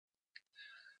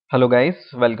Hello guys,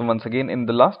 welcome once again. In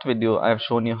the last video, I have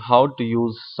shown you how to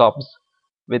use subs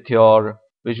with your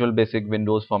Visual Basic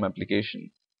Windows Form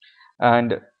application.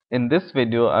 And in this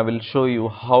video, I will show you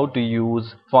how to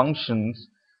use functions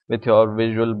with your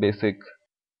Visual Basic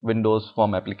Windows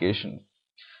Form application.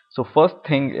 So first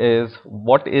thing is,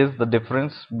 what is the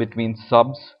difference between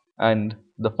subs and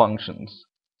the functions?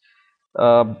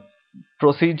 Uh,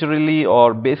 Procedurally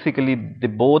or basically, they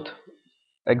both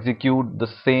execute the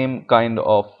same kind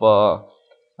of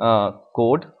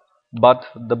code, but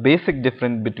the basic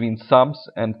difference between subs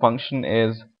and function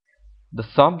is the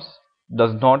subs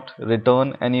does not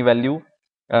return any value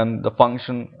and the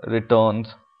function returns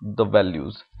the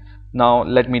values. Now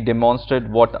let me demonstrate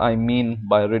what I mean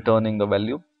by returning the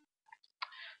value.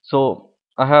 So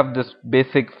I have this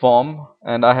basic form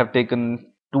and I have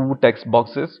taken two text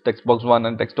boxes, text box 1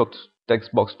 and text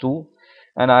box 2,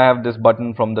 and I have this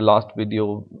button from the last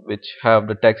video which have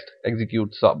the text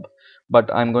execute sub, but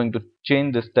I'm going to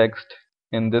change this text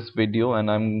in this video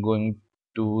and I'm going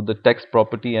to the text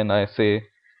property and I say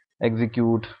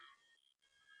execute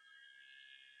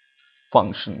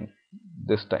function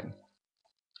this time.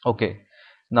 Okay,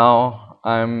 now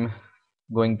I'm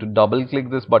going to double click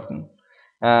this button,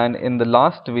 and in the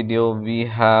last video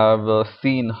we have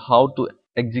seen how to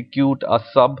execute a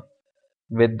sub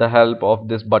with the help of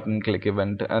this button click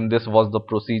event, and this was the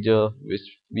procedure which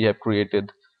we have created,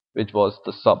 which was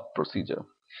the sub procedure.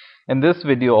 In this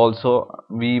video also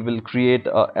we will create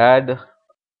a add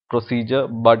procedure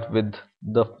but with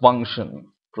the function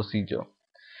procedure.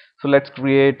 So let's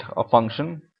create a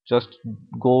function. Just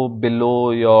go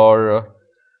below your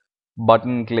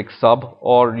button click sub,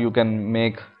 or you can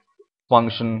make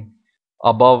function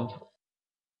above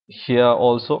here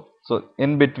also. So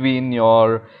in between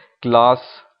your class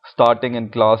starting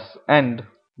and class end,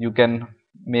 you can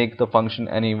make the function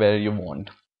anywhere you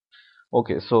want.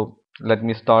 Okay, so let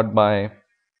me start by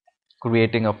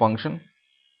creating a function.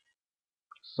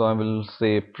 So I will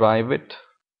say private,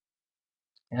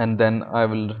 and then I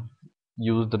will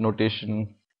use the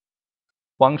notation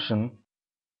function,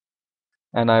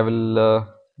 and I will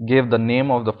give the name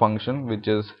of the function, which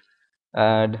is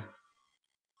add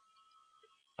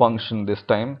function this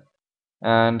time,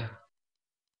 and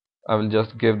I will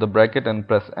just give the bracket and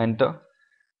press enter,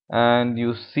 and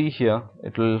you see here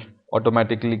it will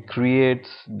automatically creates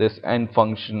this end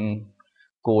function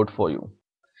code for you.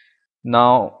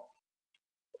 Now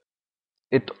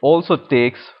it also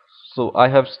takes, so I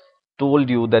have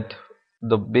told you that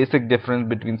the basic difference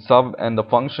between sub and the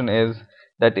function is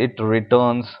that it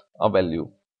returns a value.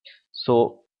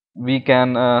 So we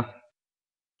can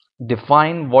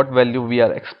define what value we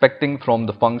are expecting from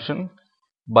the function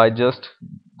by just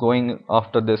going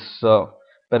after this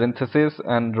parenthesis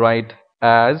and write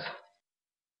as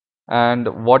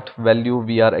and what value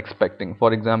we are expecting.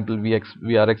 For example, we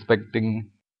are expecting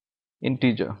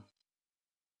integer.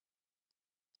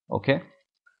 Okay,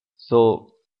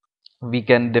 so we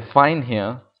can define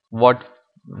here what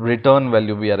return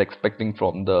value we are expecting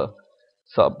from the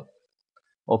sub.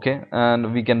 Okay,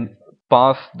 and we can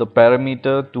pass the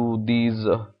parameter to these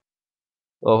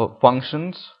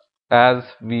functions, as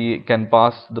we can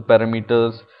pass the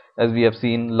parameters, as we have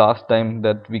seen last time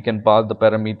that we can pass the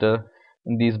parameter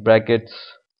in these brackets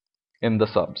in the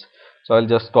subs. So I'll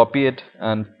just copy it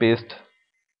and paste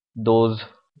those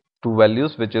two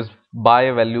values, which is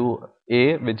by value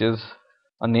a, which is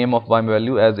a name of by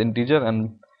value as integer,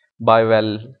 and by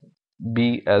val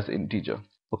b as integer.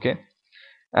 Okay,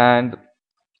 and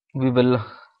we will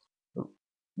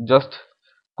just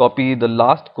copy the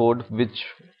last code, which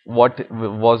what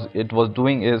was it was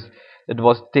doing is it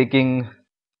was taking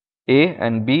a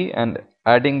and b and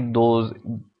adding those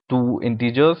two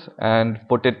integers and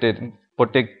put it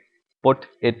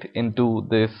into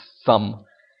this sum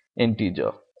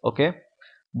integer. Okay,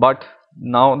 but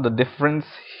now the difference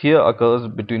here occurs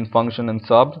between function and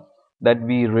sub, that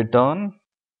we return.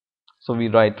 So we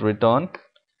write return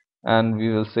and we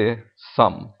will say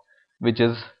sum, which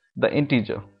is the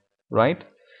integer, right?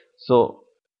 So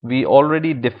we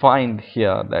already defined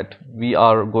here that we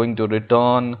are going to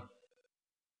return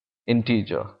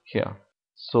integer here,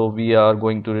 so we are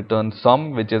going to return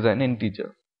sum, which is an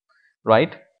integer,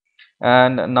 right?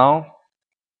 And now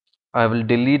I will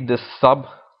delete this sub,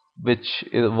 which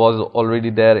was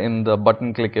already there in the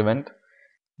button click event.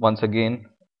 Once again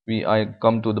I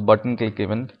come to the button click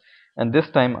event, and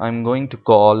this time I'm going to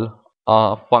call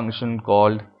a function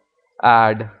called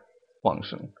add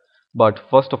function. But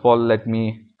first of all, let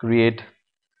me create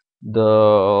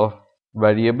the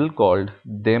variable called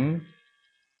dim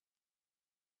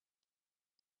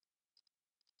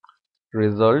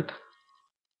result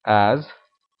as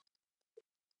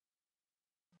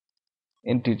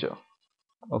integer.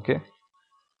 Okay,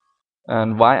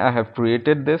 and why I have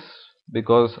created this?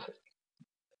 Because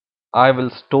I will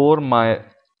store my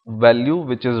value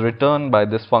which is returned by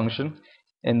this function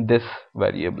in this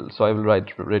variable. So I will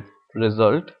write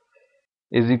result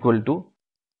is equal to,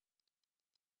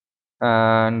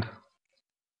 and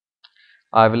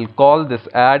I will call this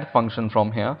add function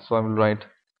from here. So I will write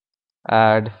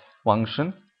add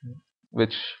function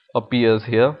which appears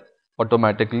here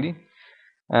automatically,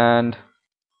 and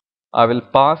I will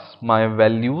pass my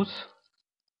values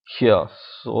here.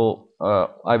 So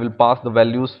I will pass the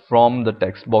values from the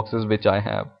text boxes which I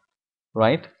have,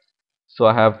 right? So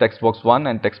I have text box 1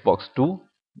 and text box 2.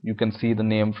 You can see the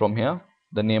name from here,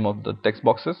 the name of the text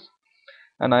boxes,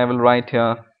 and I will write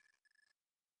here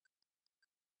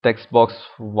text box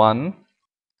 1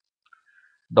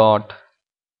 dot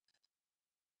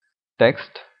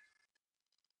text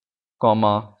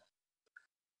comma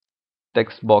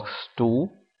text box 2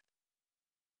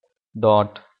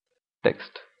 dot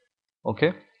text.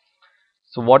 Okay,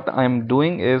 so what I'm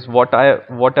doing is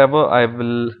whatever I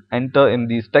will enter in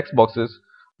these text boxes,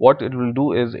 what it will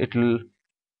do is it will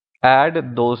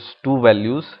add those two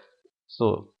values.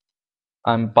 So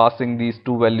I'm passing these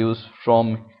two values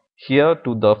from here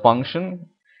to the function.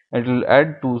 It will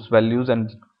add two values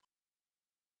and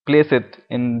place it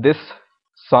in this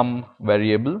sum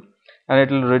variable, and it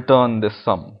will return this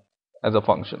sum as a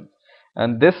function,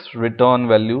 and this return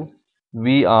value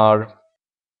we are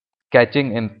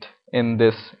catching it in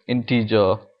this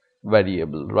integer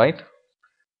variable, right?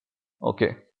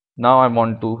 Okay, now I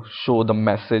want to show the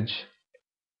message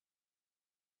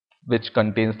which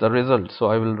contains the result. So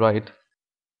I will write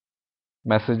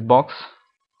message box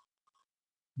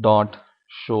dot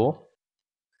show,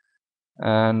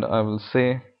 and I will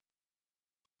say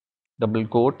double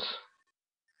quotes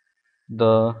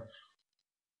the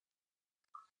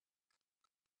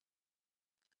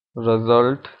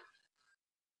result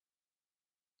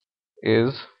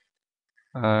is,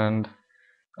 and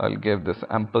I'll give this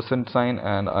ampersand sign,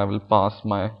 and I will pass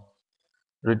my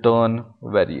return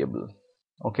variable.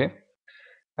 Okay,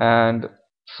 and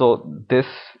so this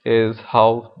is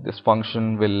how this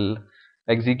function will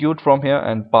execute from here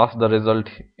and pass the result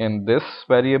in this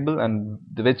variable, and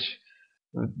which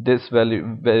this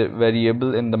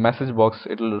variable in the message box,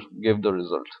 it will give the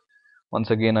result.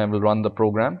 Once again I will run the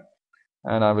program,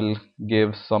 and I will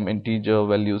give some integer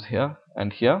values here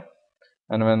and here,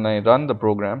 and when I run the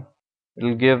program, it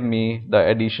will give me the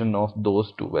addition of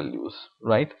those two values,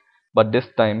 right? But this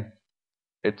time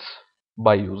it's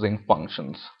by using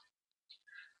functions.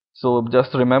 So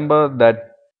just remember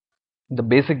that the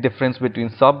basic difference between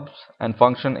subs and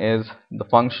function is the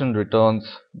function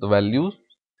returns the values,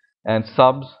 and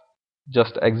subs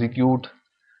just execute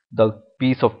the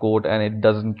piece of code and it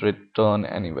doesn't return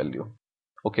any value.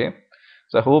 Okay,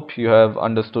 so I hope you have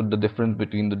understood the difference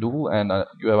between the two, and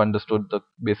you have understood the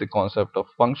basic concept of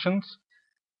functions.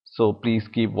 So please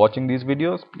keep watching these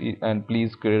videos, and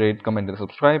please rate, comment and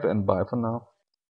subscribe, and bye for now.